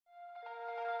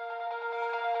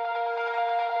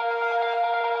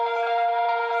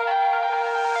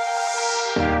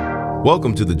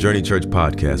Welcome to the Journey Church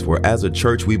podcast, where as a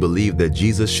church, we believe that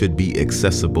Jesus should be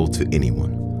accessible to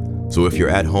anyone. So if you're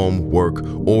at home, work,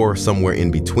 or somewhere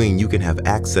in between, you can have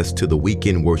access to the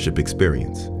weekend worship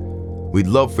experience. We'd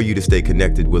love for you to stay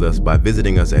connected with us by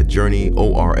visiting us at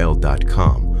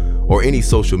journeyorl.com or any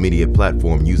social media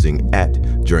platform using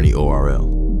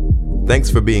 @JourneyORL. Thanks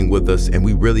for being with us, and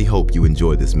we really hope you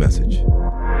enjoy this message.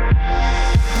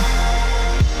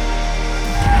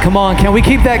 Come on, can we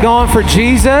keep that going for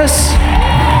Jesus?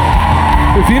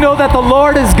 If you know that the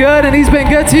Lord is good and He's been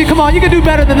good to you, come on, you can do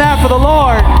better than that for the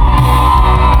Lord.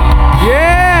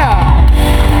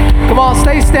 Yeah! Come on,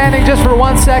 stay standing just for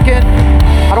 1 second.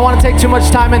 I don't want to take too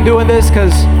much time in doing this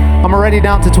because I'm already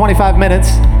down to 25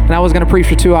 minutes and I was going to preach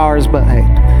for 2 hours, but hey.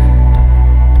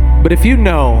 But if you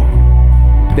know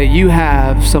that you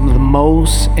have some of the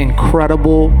most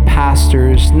incredible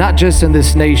pastors, not just in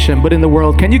this nation, but in the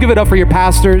world. Can you give it up for your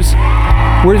pastors?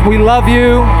 We love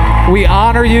you. We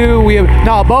honor you.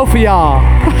 Both of y'all.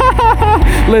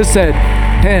 Listen,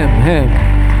 him.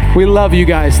 We love you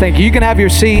guys. Thank you. You can have your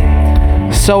seat.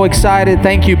 So excited.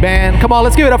 Thank you, band. Come on,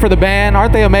 let's give it up for the band.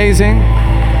 Aren't they amazing?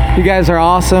 You guys are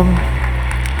awesome.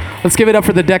 Let's give it up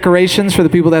for the decorations, for the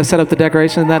people that set up the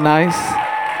decorations. Isn't that nice?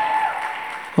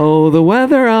 Oh, the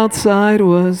weather outside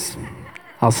was...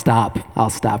 I'll stop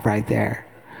right there.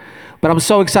 But I'm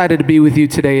so excited to be with you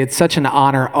today. It's such an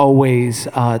honor always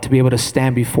to be able to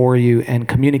stand before you and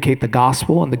communicate the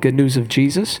gospel and the good news of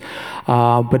Jesus.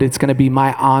 But it's going to be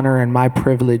my honor and my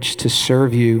privilege to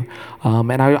serve you.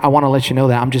 And I want to let you know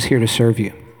that I'm just here to serve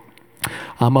you.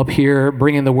 I'm up here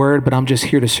bringing the word, but I'm just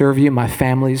here to serve you. My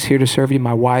family's here to serve you.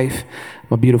 My wife,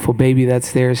 my beautiful baby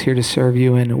that's there is here to serve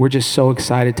you. And we're just so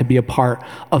excited to be a part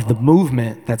of the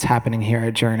movement that's happening here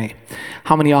at Journey.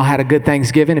 How many of y'all had a good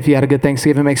Thanksgiving? If you had a good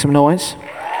Thanksgiving, make some noise.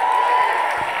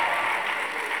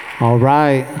 All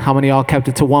right. How many of y'all kept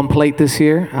it to one plate this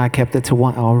year? I kept it to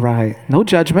one. All right. No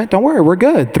judgment. Don't worry. We're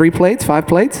good. 3 plates, 5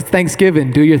 plates. It's Thanksgiving.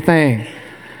 Do your thing.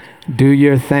 Do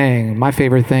your thing. My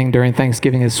favorite thing during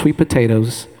Thanksgiving is sweet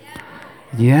potatoes.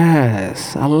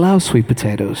 Yes, I love sweet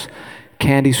potatoes.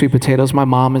 Candy sweet potatoes. My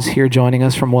mom is here joining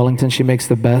us from Wellington. She makes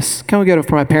the best. Can we get it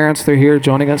for my parents? They're here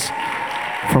joining us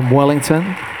from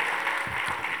Wellington.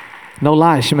 No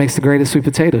lie, she makes the greatest sweet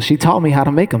potatoes. She taught me how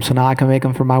to make them, so now I can make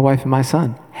them for my wife and my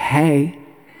son. Hey,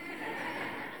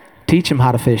 teach them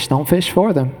how to fish. Don't fish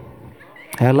for them.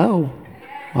 Hello.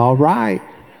 All right.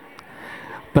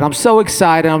 But I'm so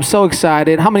excited.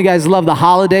 How many guys love the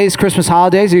holidays, Christmas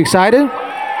holidays? Are you excited?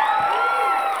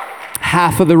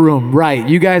 Half of the room, right.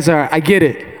 You guys are, I get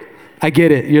it.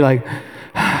 You're like,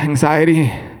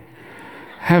 anxiety.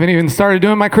 Haven't even started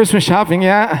doing my Christmas shopping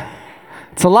yet.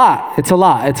 It's a lot.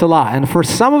 And for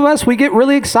some of us, we get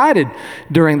really excited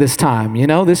during this time. You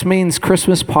know, this means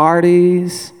Christmas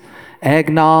parties,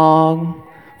 eggnog.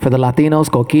 For the Latinos,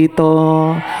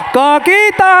 coquito.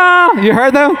 Coquito! You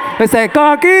heard them? They say,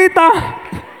 coquito.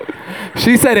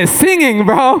 She said it's singing,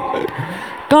 bro.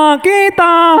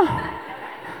 Coquito.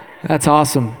 That's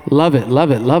awesome. Love it.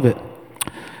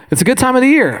 It's a good time of the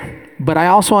year. But I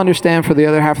also understand for the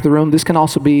other half of the room, this can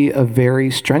also be a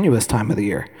very strenuous time of the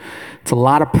year. It's a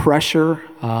lot of pressure.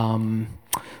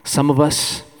 Some of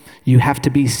us, you have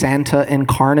to be Santa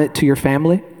incarnate to your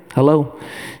family. Hello.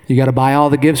 You got to buy all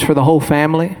the gifts for the whole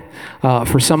family.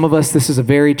 For some of us, this is a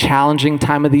very challenging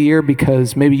time of the year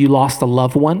because maybe you lost a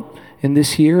loved one in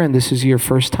this year, and this is your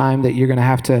first time that you're going to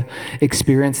have to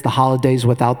experience the holidays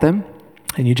without them,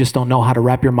 and you just don't know how to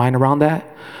wrap your mind around that.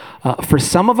 For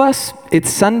some of us, it's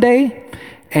Sunday,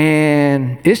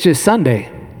 and it's just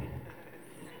Sunday.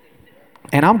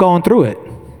 And I'm going through it.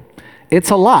 It's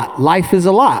a lot. Life is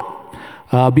a lot.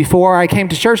 Before I came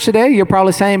to church today, you're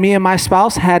probably saying me and my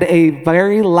spouse had a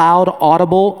very loud,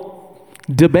 audible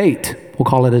debate. We'll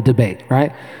call it a debate,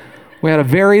 right? We had a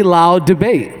very loud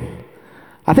debate.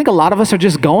 I think a lot of us are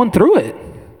just going through it.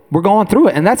 We're going through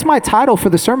it. And that's my title for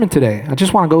the sermon today. I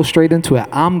just want to go straight into it.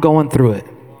 I'm going through it.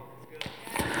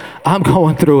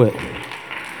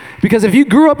 Because if you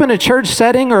grew up in a church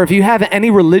setting or if you have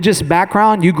any religious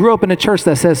background, you grew up in a church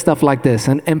that says stuff like this.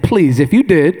 And please, if you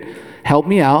did, help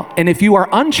me out. And if you are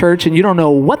unchurched and you don't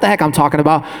know what the heck I'm talking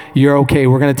about, you're okay.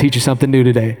 We're going to teach you something new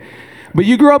today. But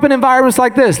you grew up in environments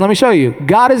like this. Let me show you.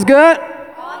 God is good.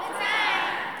 All the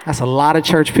time. That's a lot of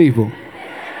church people.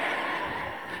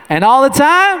 And all the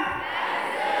time?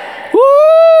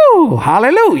 Woo!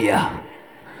 Hallelujah.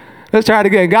 Let's try it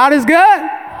again. God is good. All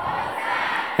the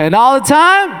time. And all the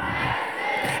time?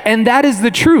 And that is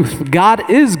the truth. God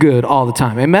is good all the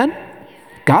time. Amen?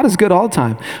 God is good all the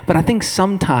time. But I think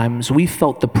sometimes we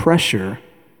felt the pressure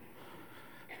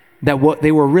that what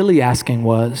they were really asking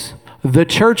was, the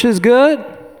church is good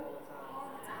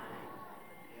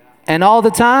And all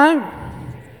the time?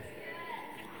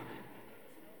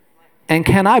 And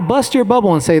can I bust your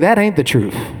bubble and say that ain't the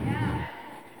truth?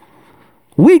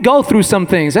 We go through some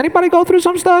things. Anybody go through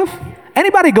some stuff?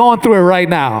 Anybody going through it right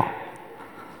now?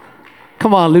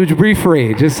 Come on, Luge, be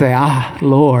free. Just say,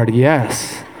 Lord,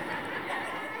 yes.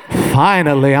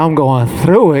 Finally, I'm going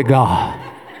through it, God.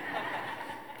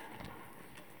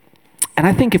 And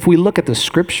I think if we look at the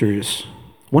scriptures,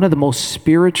 one of the most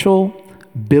spiritual,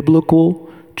 biblical,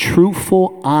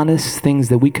 truthful, honest things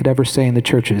that we could ever say in the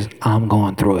church is, I'm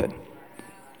going through it.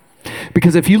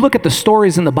 Because if you look at the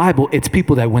stories in the Bible, it's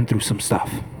people that went through some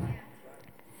stuff.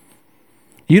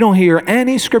 You don't hear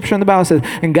any scripture in the Bible that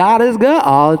says, and God is good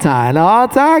all the time. All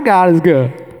the time, God is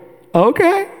good.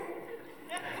 Okay.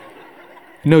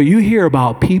 No, you hear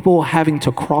about people having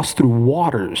to cross through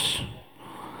waters.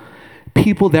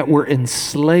 People that were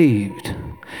enslaved.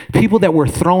 People that were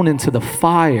thrown into the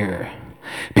fire.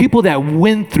 People that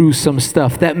went through some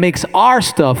stuff that makes our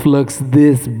stuff looks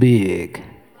this big.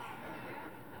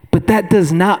 But that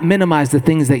does not minimize the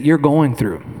things that you're going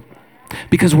through.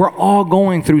 Because we're all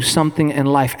going through something in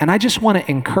life. And I just want to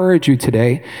encourage you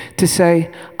today to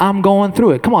say, I'm going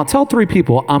through it. Come on, tell 3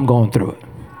 people, I'm going through it.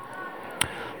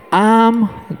 I'm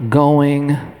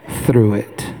going through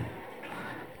it.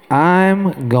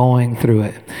 I'm going through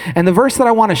it. And the verse that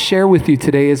I want to share with you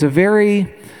today is a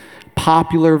very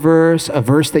popular verse, a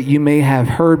verse that you may have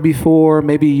heard before.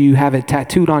 Maybe you have it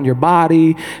tattooed on your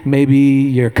body. Maybe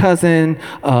your cousin,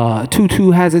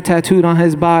 Tutu, has it tattooed on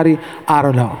his body. I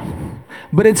don't know.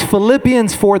 But it's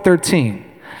Philippians 4:13.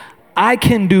 I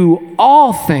can do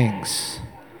all things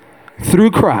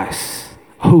through Christ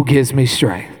who gives me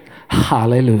strength.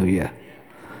 Hallelujah.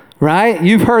 Right?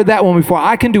 You've heard that one before.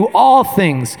 I can do all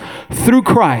things through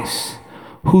Christ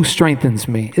who strengthens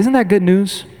me. Isn't that good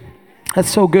news? That's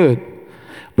so good.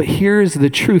 But here's the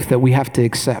truth that we have to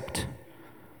accept.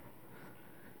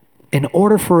 In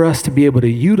order for us to be able to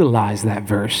utilize that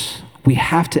verse, we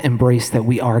have to embrace that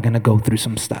we are going to go through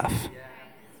some stuff.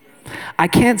 I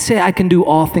can't say I can do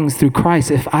all things through Christ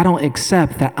if I don't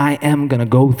accept that I am going to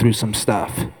go through some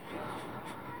stuff.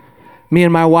 Me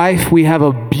and my wife, we have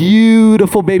a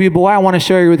beautiful baby boy. I want to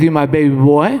share with you my baby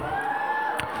boy.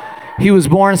 He was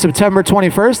born September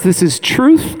 21st. This is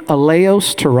Truth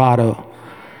Aleos Tirado.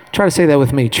 Try to say that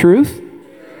with me. Truth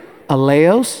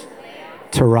Aleos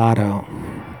Tirado.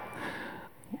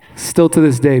 Still to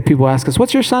this day, people ask us,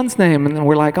 what's your son's name? And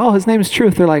we're like, oh, his name is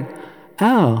Truth. They're like,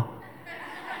 oh,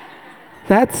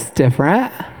 that's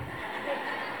different.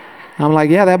 I'm like,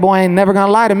 yeah, that boy ain't never going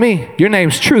to lie to me. Your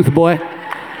name's Truth, boy.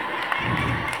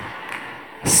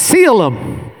 Seal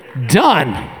him.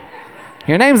 Done.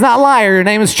 Your name's not liar. Your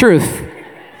name is Truth.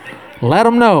 Let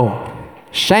him know.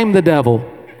 Shame the devil.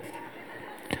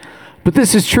 But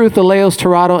this is Truth Aleos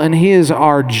Tirado, and he is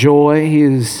our joy. He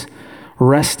is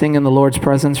resting in the Lord's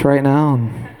presence right now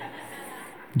and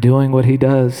doing what he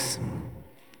does.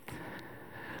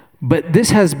 But this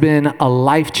has been a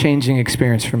life-changing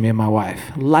experience for me and my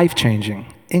wife. Life-changing.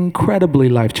 Incredibly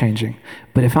life-changing.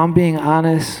 But if I'm being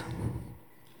honest,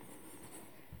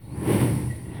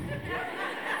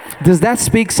 does that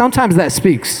speak? Sometimes that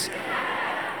speaks.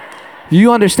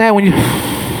 You understand when you...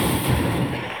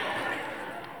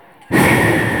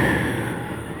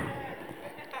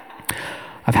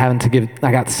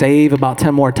 I got saved about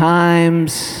 10 more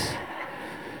times.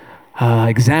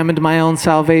 Examined my own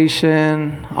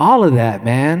salvation. All of that,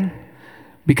 man.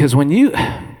 Because when you...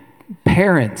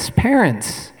 Parents.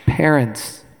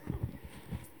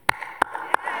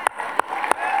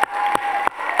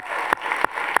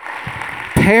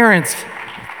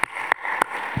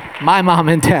 My mom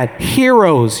and dad,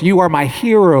 heroes. You are my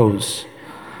heroes.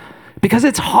 Because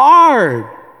it's hard.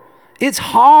 It's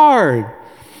hard.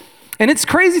 And it's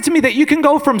crazy to me that you can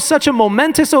go from such a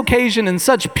momentous occasion and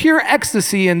such pure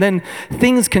ecstasy, and then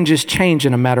things can just change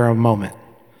in a matter of a moment.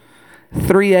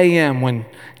 3 a.m. when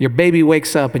your baby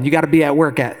wakes up and you got to be at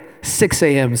work at 6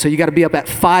 a.m. So you got to be up at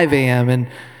 5 a.m. and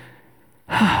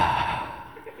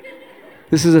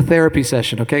this is a therapy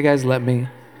session, okay, guys? Let me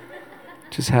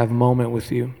just have a moment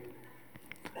with you.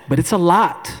 But it's a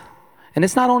lot. And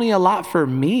it's not only a lot for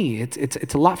me,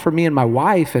 it's a lot for me and my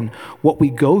wife and what we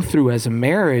go through as a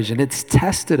marriage, and it's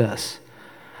tested us.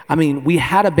 I mean, we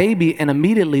had a baby and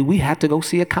immediately we had to go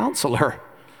see a counselor.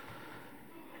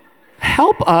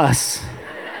 Help us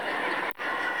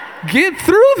get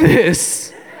through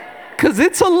this, because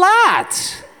it's a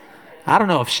lot. I don't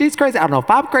know if she's crazy. I don't know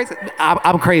if I'm crazy.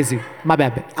 I'm crazy. My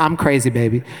bad. I'm crazy,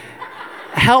 baby.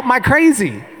 Help my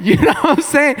crazy. You know what I'm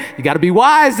saying? You got to be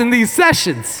wise in these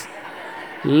sessions.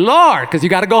 Lord, because you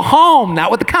got to go home,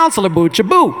 not with the counselor, boo,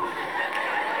 cha-boo.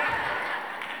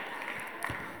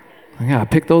 I gotta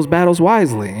pick those battles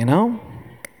wisely, you know?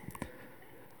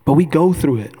 But we go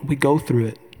through it. We go through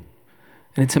it.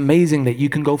 And it's amazing that you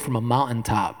can go from a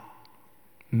mountaintop,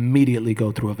 immediately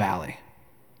go through a valley.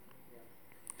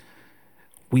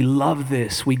 We love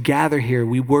this. We gather here.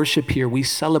 We worship here. We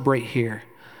celebrate here.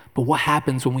 But what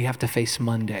happens when we have to face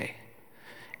Monday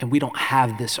and we don't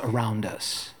have this around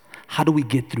us? How do we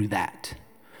get through that?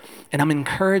 And I'm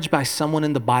encouraged by someone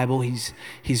in the Bible. He's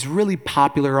really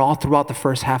popular all throughout the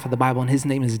first half of the Bible, and his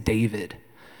name is David.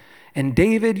 And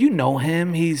David, you know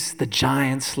him. He's the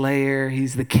giant slayer.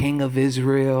 He's the king of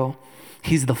Israel.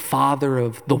 He's the father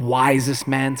of the wisest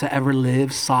man to ever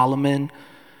live, Solomon.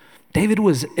 David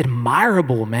was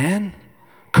admirable, man.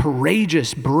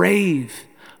 Courageous, brave.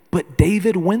 But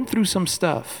David went through some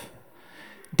stuff.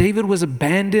 David was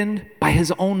abandoned by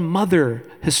his own mother,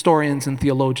 historians and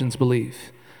theologians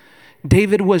believe.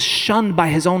 David was shunned by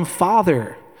his own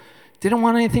father. Didn't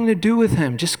want anything to do with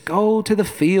him. Just go to the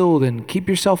field and keep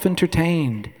yourself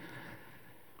entertained.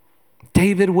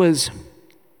 David was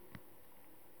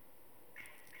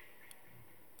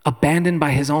abandoned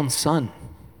by his own son.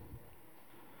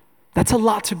 That's a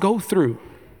lot to go through.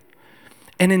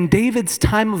 And in David's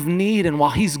time of need, and while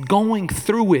he's going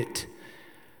through it,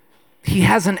 he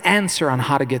has an answer on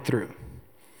how to get through.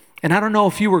 And I don't know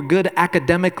if you were good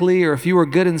academically or if you were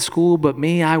good in school, but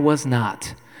me, I was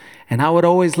not. And I would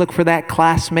always look for that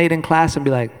classmate in class and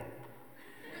be like,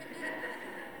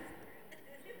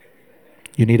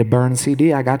 you need a burn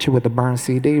CD? I got you with a burn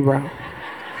CD, bro.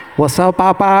 What's up,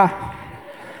 Papa?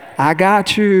 I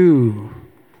got you.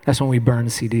 That's when we burned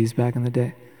CDs back in the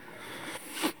day.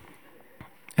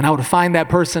 And I would find that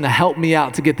person to help me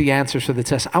out to get the answers for the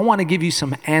test. I want to give you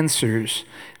some answers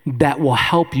that will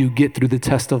help you get through the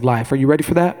test of life. Are you ready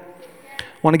for that? I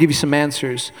want to give you some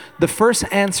answers. The first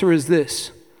answer is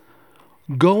this: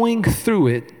 going through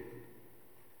it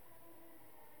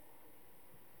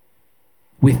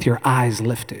with your eyes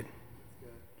lifted.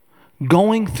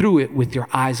 Going through it with your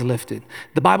eyes lifted.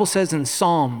 The Bible says in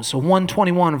Psalms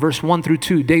 121, verse 1 through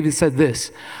 2, David said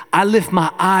this: I lift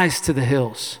my eyes to the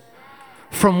hills.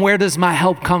 From where does my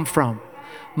help come from?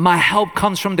 My help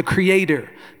comes from the Creator,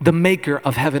 the maker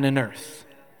of heaven and earth.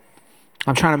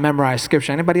 I'm trying to memorize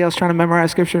scripture. Anybody else trying to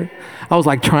memorize scripture? I was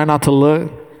like trying not to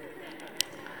look.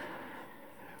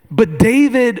 But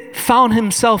David found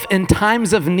himself in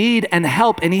times of need and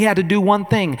help, and he had to do one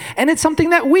thing. And it's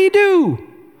something that we do.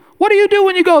 What do you do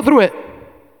when you go through it?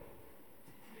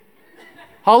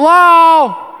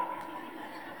 Hello?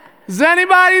 Is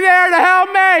anybody there to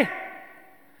help me?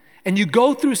 And you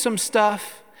go through some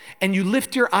stuff and you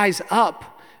lift your eyes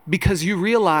up because you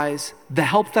realize the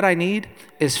help that I need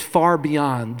is far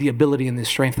beyond the ability and the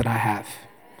strength that I have.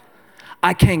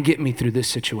 I can't get me through this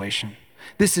situation.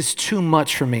 This is too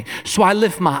much for me. So I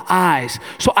lift my eyes.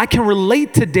 So I can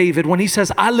relate to David when he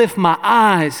says, I lift my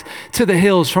eyes to the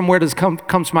hills. From where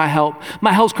comes my help?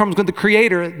 My help comes from the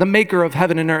Creator, the maker of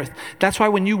heaven and earth. That's why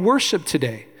when you worship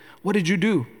today, what did you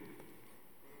do?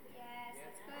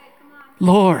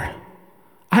 Lord,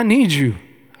 I need you.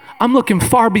 I'm looking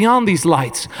far beyond these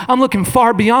lights. I'm looking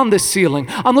far beyond this ceiling.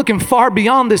 I'm looking far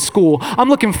beyond this school. I'm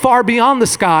looking far beyond the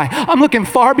sky. I'm looking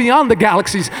far beyond the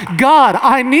galaxies. God,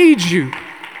 I need you.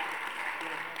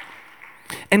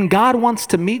 And God wants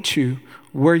to meet you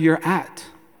where you're at.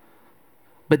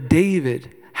 But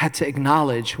David had to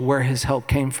acknowledge where his help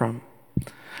came from.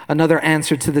 Another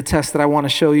answer to the test that I want to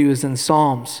show you is in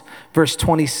Psalms, verse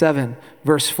 27,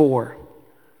 verse 4.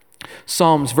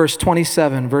 Psalms, verse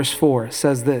 27, verse 4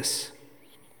 says this.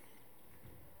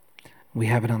 We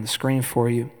have it on the screen for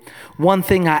you. One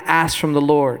thing I ask from the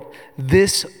Lord,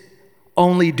 this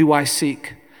only do I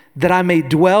seek, that I may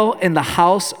dwell in the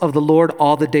house of the Lord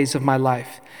all the days of my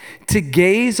life, to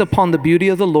gaze upon the beauty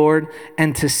of the Lord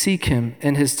and to seek him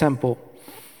in his temple.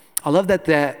 I love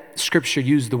that scripture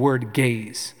used the word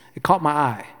gaze. It caught my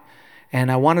eye.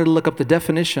 And I wanted to look up the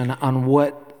definition on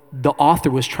what the author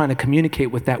was trying to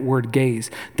communicate with that word gaze.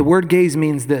 The word gaze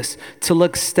means this: to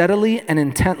look steadily and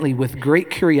intently with great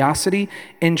curiosity,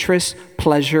 interest,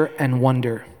 pleasure, and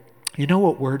wonder. You know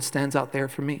what word stands out there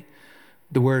for me?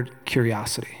 The word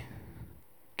curiosity.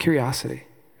 Curiosity.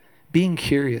 Being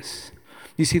curious.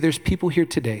 You see, there's people here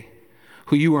today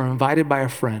who you were invited by a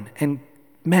friend, and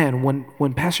man,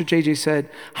 when Pastor JJ said,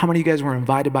 how many of you guys were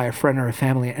invited by a friend or a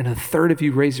family, and a third of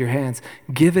you raised your hands,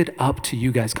 give it up to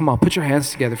you guys. Come on, put your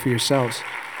hands together for yourselves.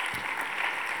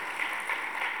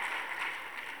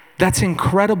 That's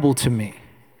incredible to me,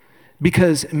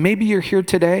 because maybe you're here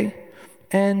today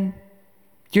and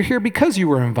you're here because you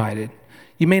were invited.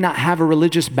 You may not have a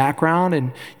religious background,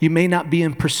 and you may not be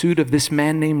in pursuit of this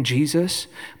man named Jesus.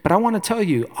 But I want to tell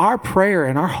you, our prayer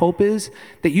and our hope is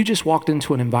that you just walked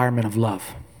into an environment of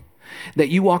love. That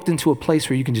you walked into a place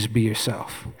where you can just be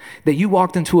yourself. That you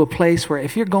walked into a place where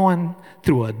if you're going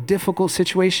through a difficult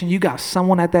situation, you got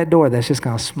someone at that door that's just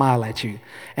going to smile at you.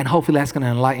 And hopefully that's going to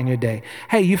enlighten your day.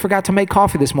 Hey, you forgot to make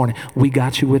coffee this morning. We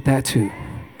got you with that too.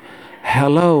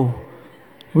 Hello.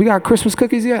 We got Christmas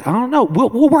cookies yet? I don't know.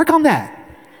 We'll work on that.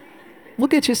 We'll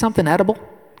get you something edible,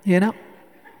 you know?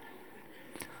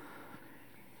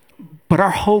 But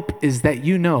our hope is that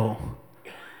you know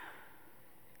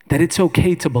that it's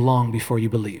okay to belong before you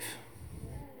believe.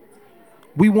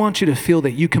 We want you to feel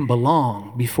that you can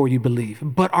belong before you believe.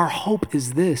 But our hope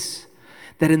is this,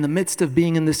 that in the midst of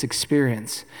being in this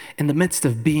experience, in the midst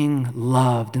of being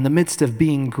loved, in the midst of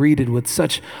being greeted with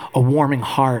such a warming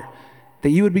heart,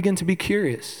 that you would begin to be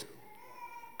curious.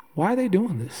 Why are they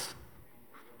doing this?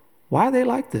 Why are they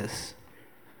like this?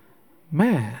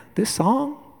 Man, this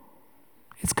song,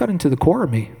 it's cutting to the core of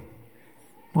me.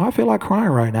 Well, I feel like crying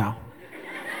right now.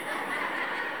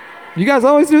 You guys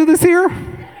always do this here?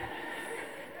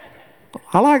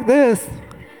 I like this.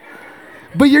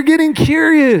 But you're getting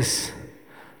curious.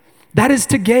 That is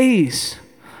to gaze.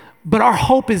 But our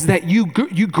hope is that you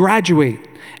graduate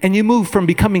and you move from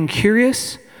becoming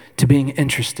curious to being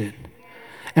interested.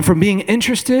 And from being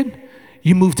interested,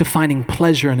 you move to finding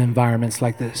pleasure in environments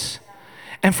like this.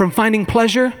 And from finding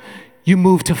pleasure, you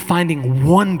move to finding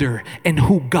wonder in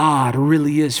who God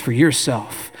really is for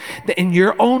yourself. That in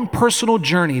your own personal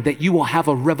journey, that you will have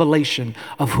a revelation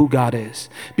of who God is.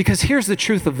 Because here's the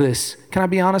truth of this. Can I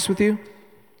be honest with you?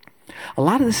 A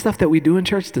lot of the stuff that we do in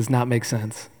church does not make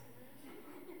sense.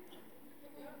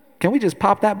 Can we just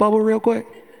pop that bubble real quick?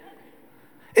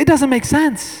 It doesn't make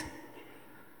sense.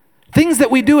 Things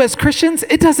that we do as Christians,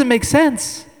 it doesn't make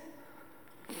sense.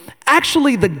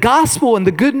 Actually, the gospel and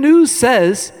the good news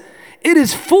says it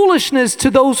is foolishness to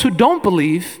those who don't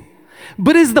believe,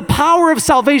 but is the power of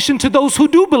salvation to those who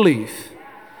do believe.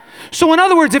 So in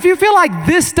other words, if you feel like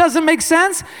this doesn't make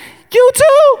sense, you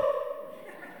too.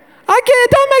 It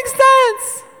don't make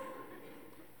sense.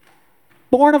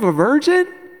 Born of a virgin,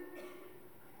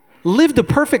 lived a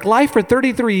perfect life for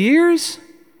 33 years,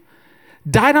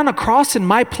 died on a cross in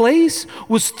my place,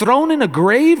 was thrown in a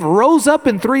grave, rose up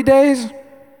in 3 days.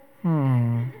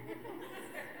 I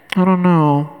don't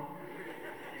know.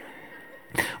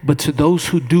 But to those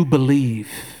who do believe,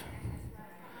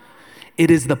 it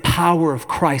is the power of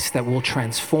Christ that will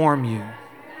transform you.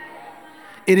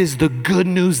 It is the good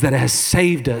news that has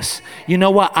saved us. You know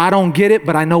what? I don't get it,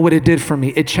 but I know what it did for me.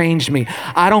 It changed me.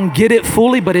 I don't get it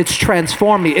fully, but it's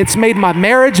transformed me. It's made my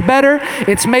marriage better.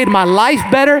 It's made my life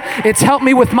better. It's helped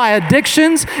me with my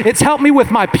addictions. It's helped me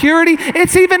with my purity.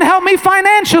 It's even helped me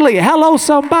financially. Hello,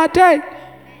 somebody.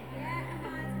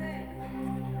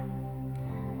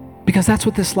 Because that's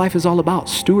what this life is all about,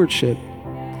 stewardship.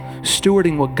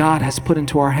 Stewarding what God has put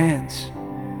into our hands.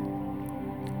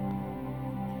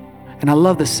 And I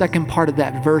love the second part of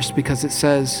that verse because it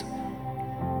says,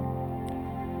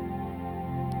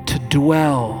 to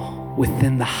dwell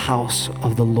within the house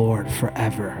of the Lord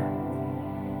forever.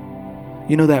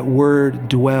 You know that word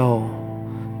dwell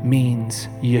means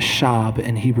yeshab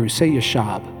in Hebrew. Say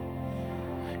yeshab.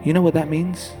 You know what that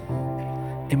means?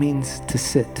 It means to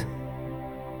sit,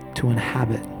 to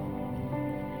inhabit.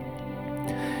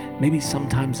 Maybe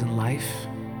sometimes in life,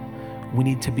 we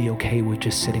need to be okay with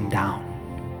just sitting down.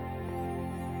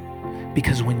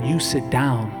 Because when you sit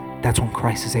down, that's when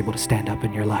Christ is able to stand up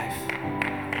in your life.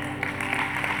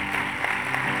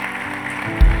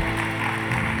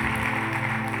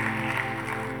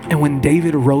 And when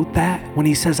David wrote that, when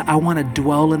he says, I want to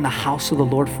dwell in the house of the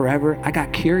Lord forever, I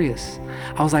got curious.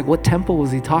 I was like, what temple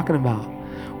was he talking about?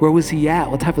 Where was he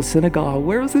at? What type of synagogue?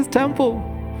 Where was his temple?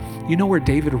 You know where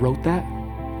David wrote that?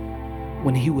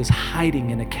 When he was hiding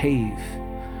in a cave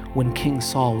when King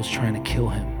Saul was trying to kill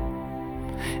him.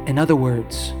 In other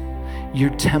words,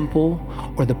 your temple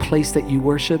or the place that you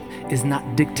worship is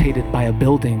not dictated by a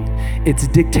building. It's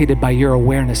dictated by your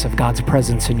awareness of God's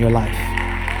presence in your life.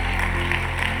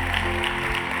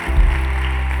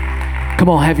 Come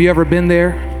on, have you ever been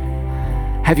there?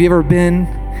 Have you ever been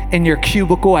in your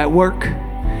cubicle at work?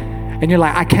 And you're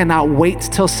like, I cannot wait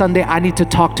till Sunday. I need to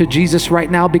talk to Jesus right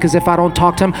now because if I don't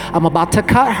talk to him, I'm about to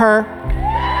cut her.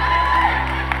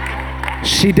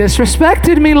 She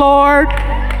disrespected me, Lord.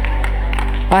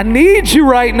 I need you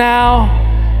right now.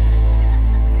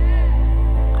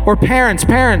 Or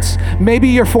parents, maybe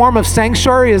your form of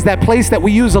sanctuary is that place that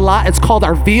we use a lot. It's called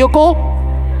our vehicle.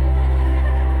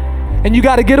 and you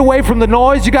got to get away from the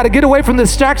noise, you got to get away from the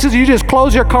distractions, you just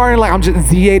close your car and like, I'm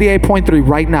just Z88.3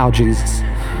 right now, Jesus.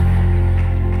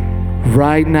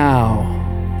 Right now.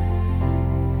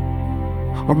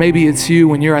 Or maybe it's you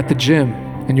when you're at the gym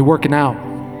and you're working out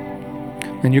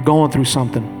and you're going through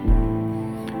something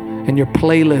and your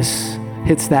playlist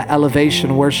hits that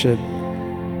elevation worship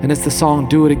and it's the song,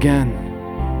 Do It Again.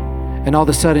 And all of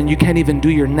a sudden you can't even do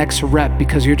your next rep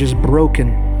because you're just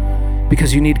broken,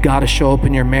 because you need God to show up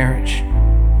in your marriage.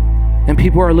 And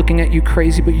people are looking at you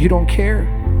crazy, but you don't care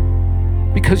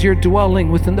because you're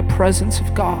dwelling within the presence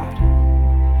of God.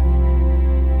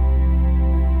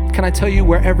 Can I tell you,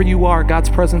 wherever you are, God's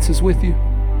presence is with you.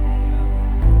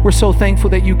 We're so thankful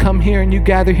that you come here and you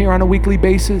gather here on a weekly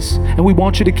basis, and we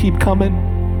want you to keep coming.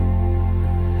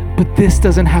 But this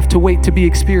doesn't have to wait to be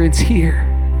experienced here.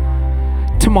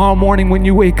 Tomorrow morning when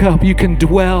you wake up, you can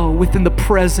dwell within the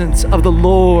presence of the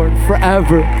Lord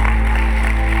forever.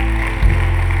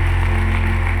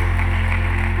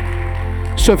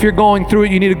 So if you're going through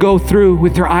it, you need to go through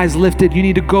with your eyes lifted. You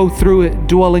need to go through it,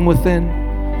 dwelling within.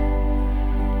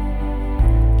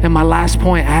 And my last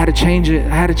point, I had to change it.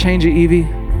 Evie,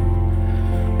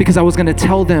 because I was going to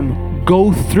tell them,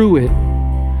 go through it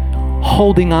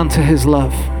holding on to his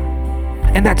love.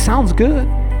 And that sounds good,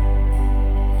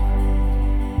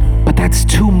 but that's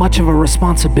too much of a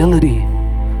responsibility.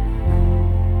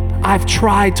 I've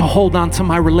tried to hold on to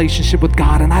my relationship with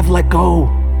God and I've let go.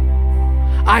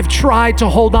 I've tried to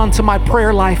hold on to my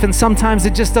prayer life and sometimes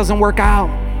it just doesn't work out.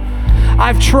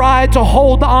 I've tried to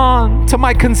hold on to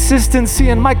my consistency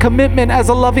and my commitment as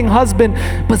a loving husband,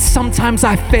 but sometimes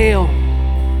I fail.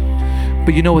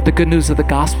 But you know what the good news of the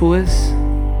gospel is?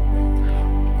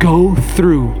 Go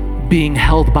through being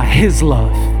held by his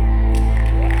love.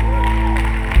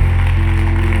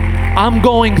 I'm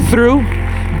going through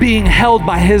being held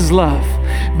by his love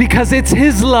because it's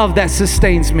his love that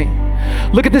sustains me.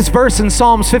 Look at this verse in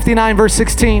Psalms 59, verse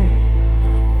 16.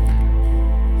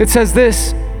 It says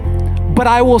this, but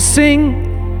I will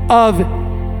sing of,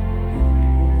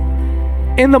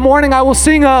 in the morning I will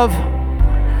sing of,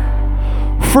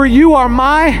 for you are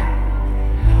my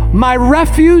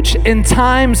refuge in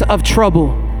times of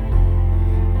trouble.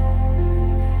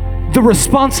 The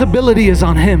responsibility is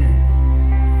on him.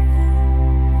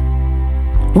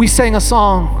 We sang a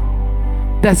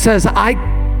song that says,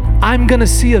 I'm gonna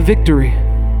see a victory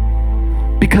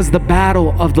because the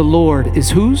battle of the Lord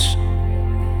is whose?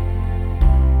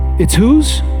 It's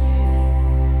whose?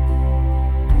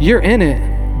 You're in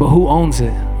it, but who owns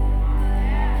it?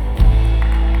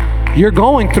 You're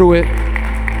going through it,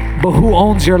 but who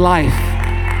owns your life?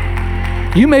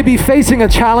 You may be facing a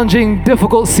challenging,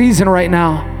 difficult season right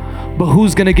now, but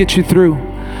who's gonna get you through?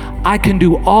 I can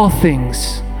do all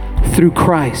things through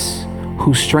Christ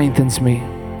who strengthens me.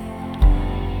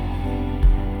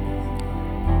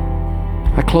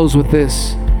 I close with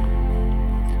this.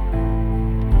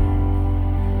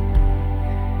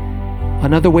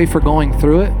 Another way for going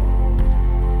through it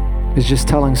is just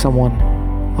telling someone,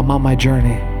 I'm on my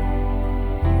journey.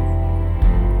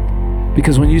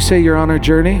 Because when you say you're on a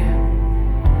journey,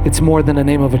 it's more than the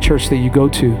name of a church that you go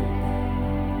to.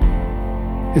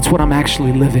 It's what I'm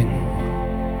actually living.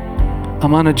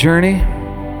 I'm on a journey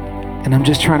and I'm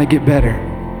just trying to get better.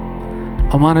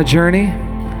 I'm on a journey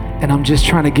and I'm just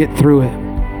trying to get through it.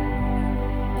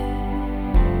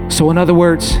 So in other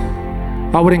words,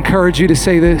 I would encourage you to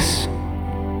say this.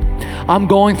 I'm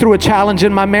going through a challenge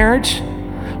in my marriage,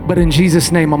 but in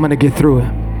Jesus' name, I'm gonna get through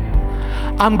it.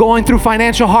 I'm going through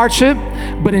financial hardship,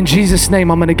 but in Jesus' name,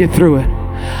 I'm gonna get through it.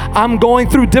 I'm going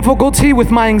through difficulty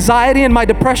with my anxiety and my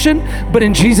depression, but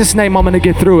in Jesus' name, I'm gonna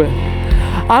get through it.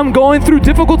 I'm going through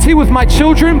difficulty with my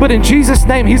children, but in Jesus'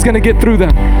 name, he's gonna get through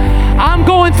them. I'm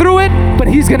going through it, but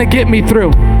he's gonna get me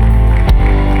through.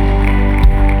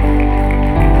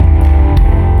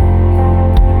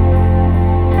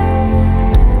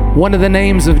 One of the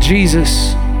names of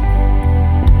Jesus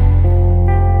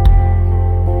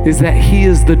is that he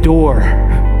is the door.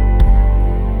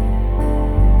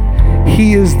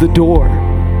 He is the door.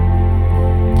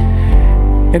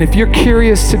 And if you're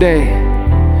curious today,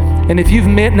 and if you've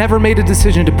never made a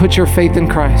decision to put your faith in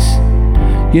Christ,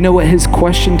 you know what his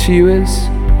question to you is?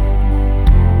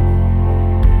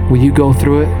 Will you go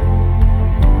through it?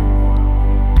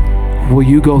 Will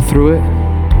you go through it?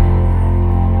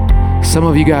 Some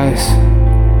of you guys,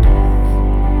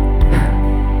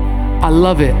 I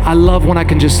love it. I love when I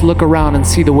can just look around and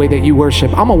see the way that you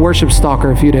worship. I'm a worship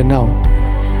stalker if you didn't know.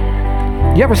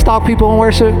 You ever stalk people in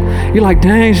worship? You're like,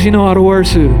 dang, she know how to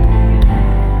worship.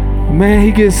 Man,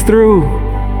 he gets through.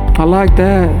 I like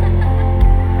that.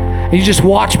 And you just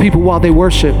watch people while they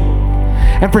worship.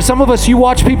 And for some of us, you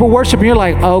watch people worship and you're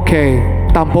like, okay,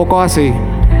 tampoco así.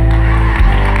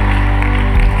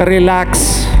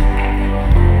 Relax.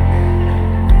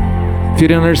 If you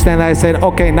didn't understand that, I said,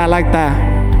 okay, not like that.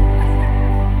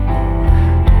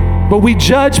 But we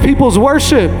judge people's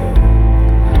worship.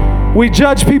 We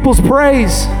judge people's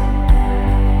praise.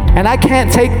 And I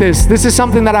can't take this. This is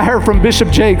something that I heard from Bishop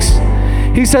Jakes.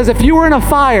 He says, if you were in a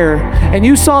fire and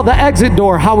you saw the exit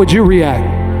door, how would you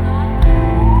react?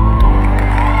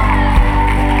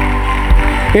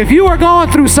 If you were going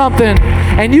through something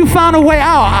and you found a way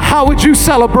out, how would you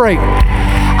celebrate?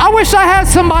 I wish I had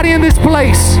somebody in this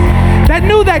place that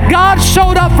knew that God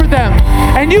showed up for them,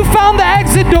 and you found the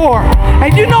exit door,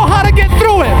 and you know how to get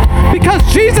through it, because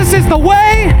Jesus is the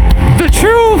way, the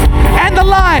truth, and the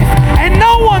life, and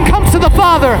no one comes to the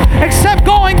Father except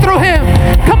going through Him.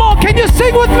 Come on, can you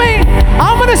sing with me?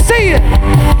 I'm gonna see it.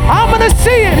 I'm gonna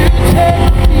see it.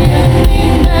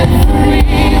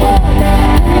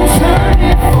 You turn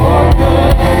it for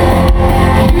good.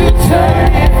 You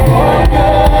turn it for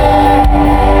good.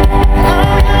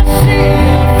 I'm gonna see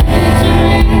a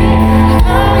victory.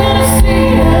 I'm gonna see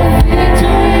a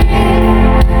victory.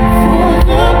 For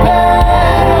the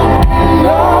battle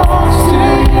belongs to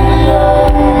you,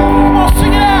 Lord. Come on,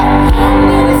 sing it out. I'm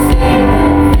gonna see a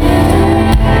victory.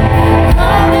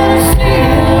 I'm gonna see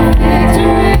a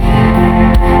victory.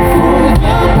 For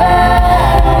the battle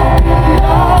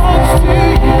belongs to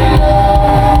you, Lord.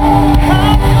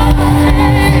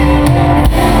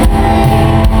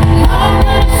 I'm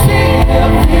gonna see a victory. I'm gonna see a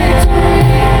victory.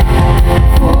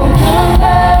 For the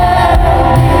battle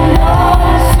belongs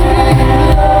to you,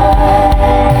 Lord.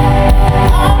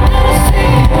 I'm gonna see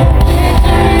a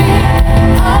victory.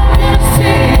 I'm gonna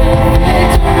see a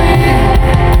victory.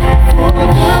 For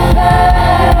the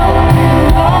battle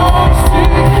belongs to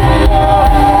you, Lord.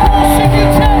 Sing you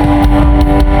take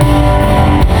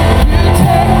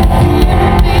the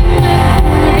enemy and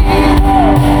free.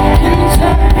 You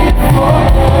turn it for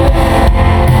good.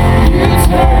 You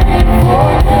turn it for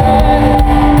good. You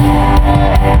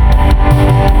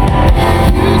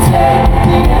take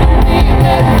the enemy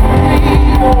and free.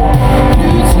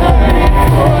 You turn it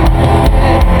for good.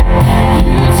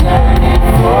 You turn it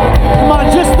for good. Come on,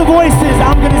 just the voices.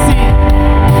 I'm gonna see.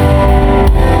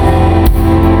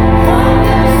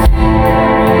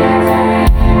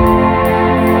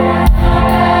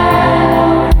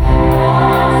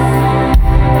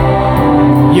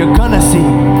 You're gonna see.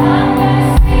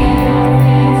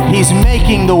 He's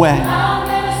making the way.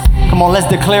 Come on, let's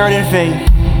declare it in faith.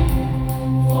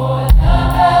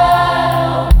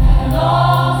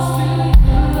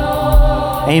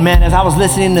 Amen. As I was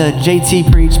listening to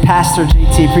JT preach, Pastor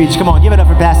JT preach, come on, give it up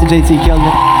for Pastor JT Kelly.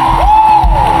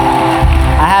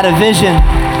 I had a vision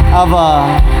of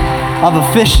a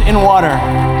fish in water.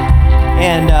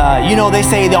 And you know, they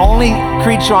say the only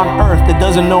creature on earth that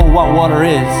doesn't know what water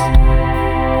is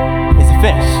a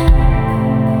fish.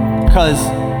 Because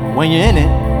when you're in it,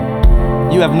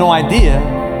 you have no idea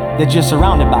that you're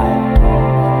surrounded by it.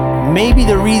 Maybe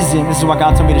the reason, this is what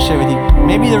God told me to share with you,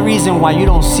 maybe the reason why you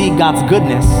don't see God's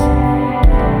goodness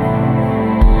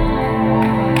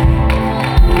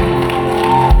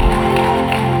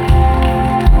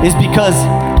is because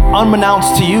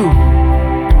unbeknownst to you,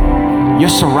 you're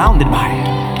surrounded by it.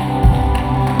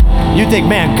 You think,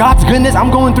 man, God's goodness, I'm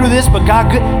going through this, but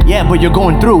God good. Yeah, but you're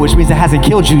going through, which means it hasn't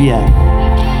killed you yet.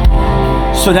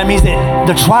 So that means that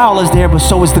the trial is there, but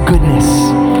so is the goodness.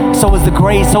 So is the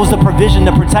grace, so is the provision,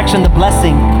 the protection, the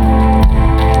blessing.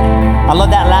 I love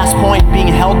that last point, being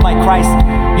held by Christ.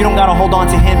 You don't gotta hold on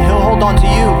to Him, He'll hold on to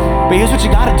you. But here's what you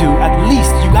gotta do. At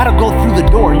least you gotta go through the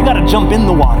door. You gotta jump in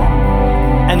the water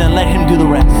and then let Him do the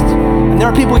rest. And there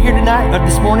are people here tonight, or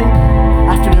this morning,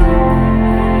 afternoon.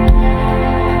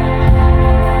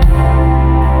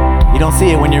 You don't see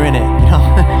it when you're in it, you know?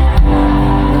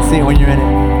 You don't see it when you're in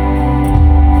it.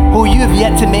 Who you have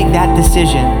yet to make that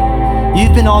decision.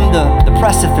 You've been on the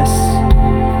precipice.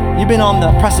 You've been on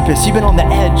the precipice. You've been on the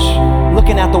edge,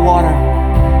 looking at the water.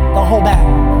 Don't hold back.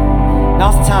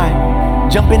 Now's the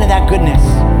time. Jump into that goodness.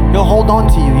 He'll hold on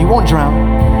to you. You won't drown.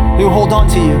 He'll hold on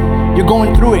to you. You're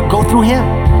going through it. Go through Him.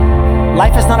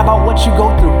 Life is not about what you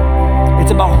go through.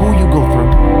 It's about who you go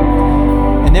through.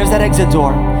 And there's that exit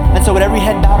door. And so with every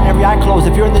head bowed and every eye closed,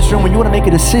 if you're in this room and you want to make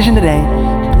a decision today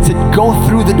to go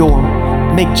through the door,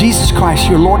 make Jesus Christ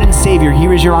your Lord and Savior,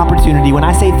 here is your opportunity. When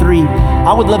I say 3,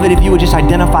 I would love it if you would just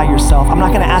identify yourself. I'm not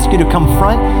going to ask you to come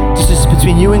front. This is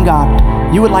between you and God.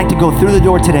 You would like to go through the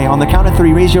door today. On the count of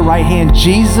 3, raise your right hand.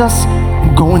 Jesus,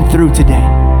 I'm going through today.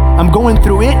 I'm going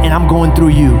through it and I'm going through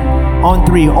you. On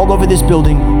 3, all over this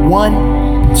building.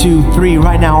 1, 2, 3,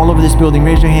 right now, all over this building.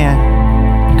 Raise your hand.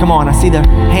 Come on, I see the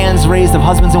hands raised of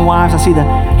husbands and wives. I see the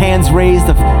hands raised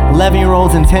of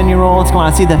 11-year-olds and 10-year-olds. Come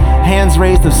on, I see the hands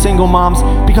raised of single moms,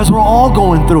 because we're all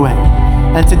going through it.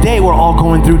 And today we're all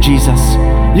going through Jesus.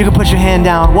 You can put your hand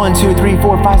down. 1, 2, 3,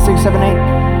 4, 5, 6, 7, 8,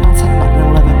 9, 10,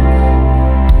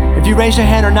 11. If you raise your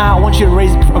hand or not, I want you to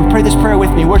pray this prayer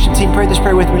with me. Worship team, pray this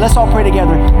prayer with me. Let's all pray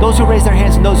together. Those who raised their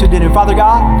hands and those who didn't. Father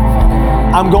God,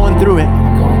 I'm going through it.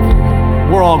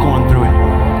 We're all going through it.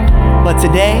 But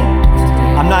today,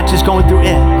 I'm not just going through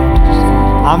it.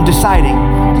 I'm deciding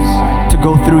to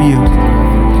go through you.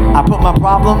 I put my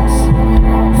problems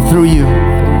through you.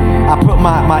 I put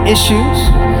my issues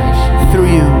through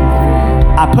you.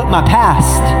 I put my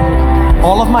past,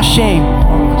 all of my shame,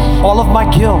 all of my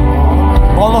guilt,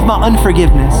 all of my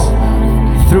unforgiveness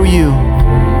through you.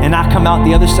 And I come out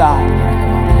the other side,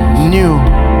 new,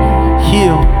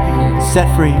 healed, set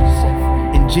free.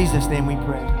 In Jesus' name we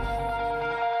pray.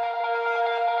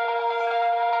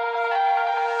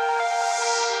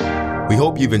 We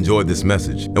hope you've enjoyed this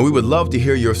message, and we would love to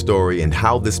hear your story and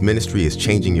how this ministry is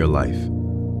changing your life.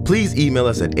 Please email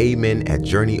us at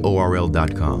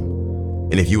amen@journeyorl.com.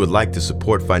 And if you would like to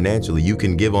support financially, you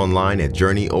can give online at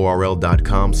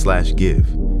journeyorl.com/give.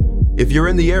 If you're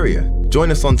in the area, join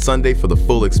us on Sunday for the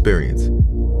full experience.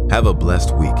 Have a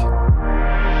blessed week.